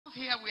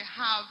Here we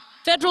have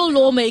Federal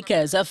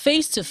lawmakers are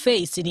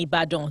face-to-face in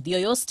Ibadan, the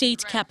Oyo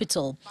State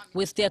capital,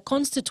 with their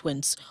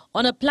constituents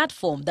on a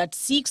platform that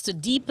seeks to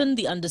deepen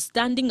the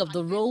understanding of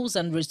the roles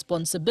and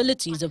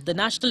responsibilities of the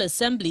National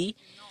Assembly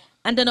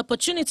and an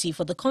opportunity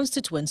for the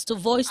constituents to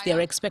voice their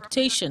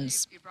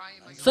expectations.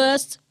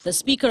 First, the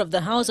Speaker of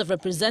the House of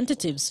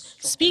Representatives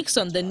speaks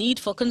on the need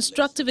for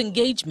constructive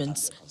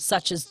engagements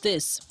such as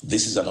this.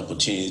 This is an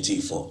opportunity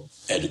for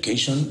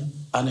education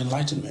and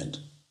enlightenment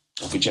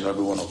of each and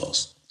every one of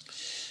us.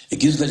 It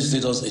gives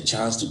legislators a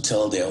chance to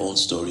tell their own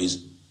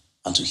stories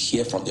and to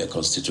hear from their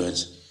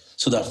constituents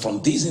so that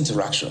from these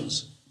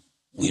interactions,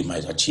 we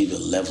might achieve a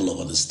level of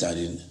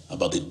understanding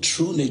about the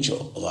true nature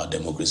of our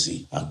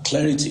democracy and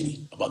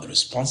clarity about the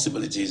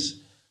responsibilities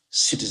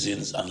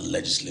citizens and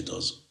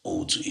legislators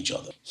owe to each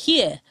other.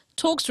 Here,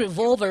 talks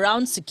revolve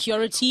around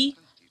security,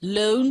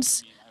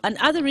 loans, and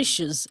other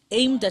issues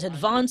aimed at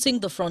advancing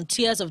the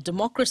frontiers of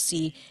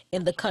democracy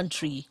in the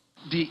country.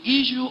 The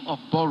issue of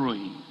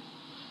borrowing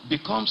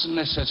becomes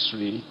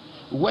necessary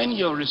when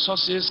your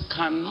resources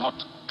cannot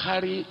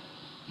carry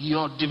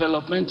your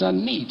developmental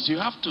needs. You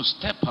have to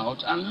step out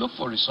and look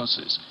for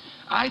resources.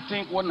 I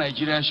think what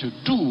Nigeria should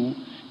do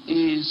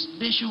is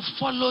they should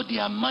follow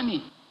their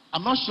money.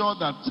 I'm not sure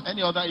that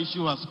any other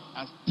issue has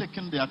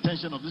taken the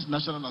attention of this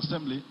National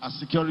Assembly as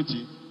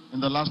security in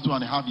the last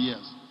 2.5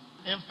 years.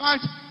 In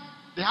fact,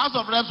 the House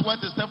of Reps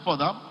went a step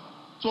further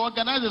to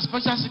organize a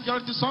special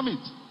security summit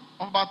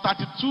of about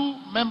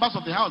 32 members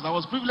of the House. I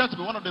was privileged to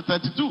be one of the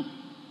 32,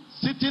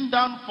 sitting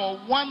down for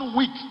 1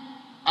 week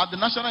at the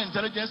National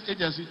Intelligence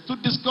Agency to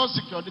discuss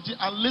security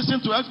and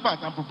listen to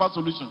experts and propose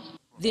solutions.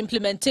 The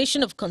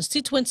implementation of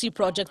constituency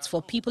projects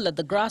for people at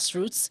the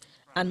grassroots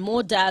and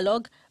more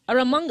dialogue are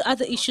among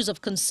other issues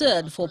of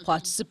concern for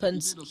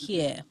participants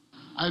here.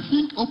 I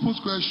think Open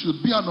Square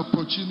should be an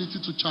opportunity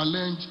to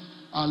challenge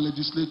our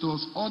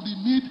legislators on the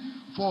need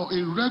for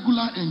a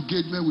regular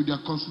engagement with their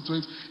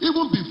constituents,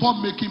 even before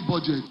making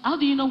budget. How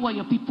do you know what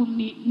your people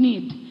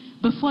need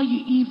before you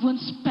even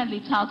spell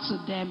it out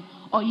to them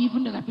or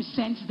even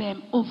represent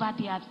them over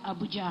there at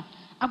Abuja?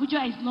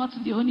 Abuja is not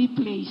the only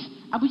place.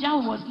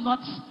 Abuja was not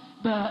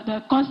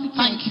the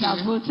constituents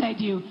that voted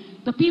you.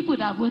 The people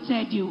that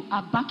voted you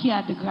are back here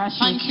at the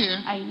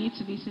grassroots. I need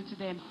to listen to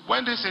them.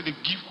 When they say they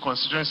give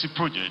constituency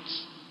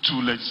projects to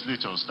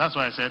legislators, that's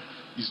why I said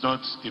it's not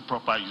a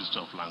proper use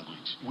of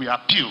language. We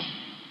appeal.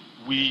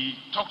 We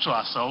talk to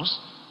ourselves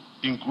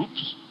in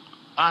groups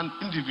and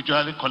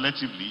individually,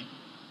 collectively,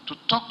 to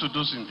talk to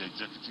those in the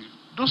executive,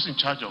 those in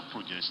charge of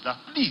projects, that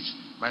please,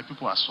 my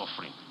people are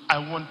suffering. I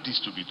want this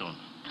to be done.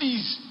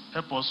 Please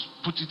help us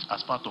put it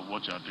as part of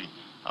what you are doing.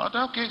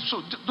 Okay,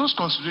 so those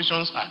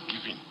considerations are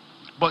given.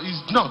 But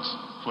it's not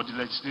for the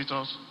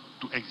legislators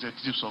to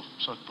executives of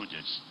such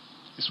projects.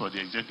 It's for the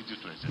executive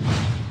to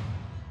execute.